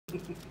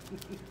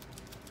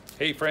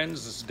Hey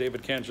friends, this is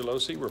David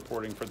Cangelosi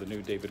reporting for the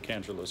new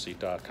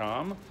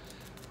davidcangelosi.com.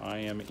 I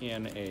am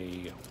in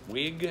a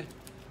wig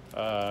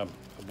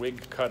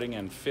cutting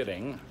and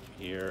fitting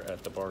here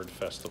at the Bard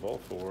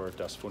Festival for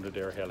Das Wunder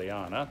der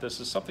Heliane.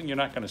 This is something you're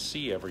not going to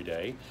see every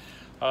day.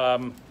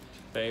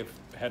 They've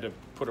had to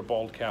put a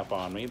bald cap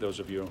on me. Those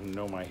of you who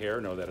know my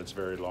hair know that it's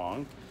very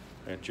long.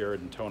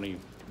 Jared and Tony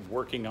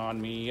working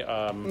on me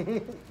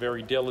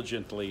very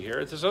diligently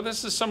here. So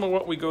this is some of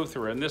what we go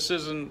through, and this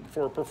isn't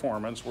for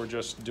performance. We're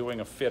just doing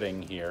a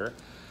fitting here.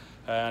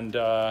 And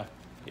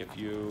if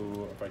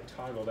I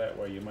toggle that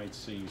way, you might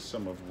see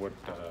some of what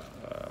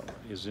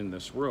is in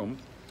this room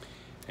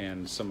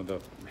and some of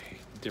the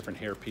different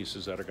hair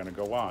pieces that are going to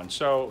go on.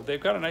 So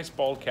they've got a nice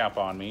bald cap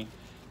on me,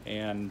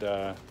 and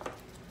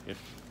it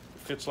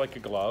fits like a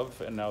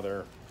glove, and now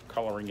they're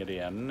coloring it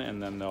in,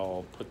 and then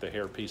they'll put the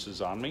hair pieces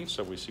on me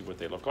so we see what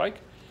they look like.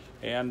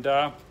 And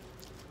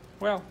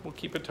well, we'll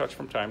keep in touch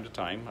from time to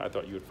time. I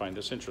thought you would find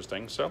this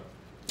interesting, so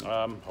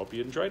hope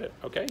you enjoyed it.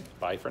 Okay,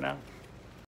 bye for now.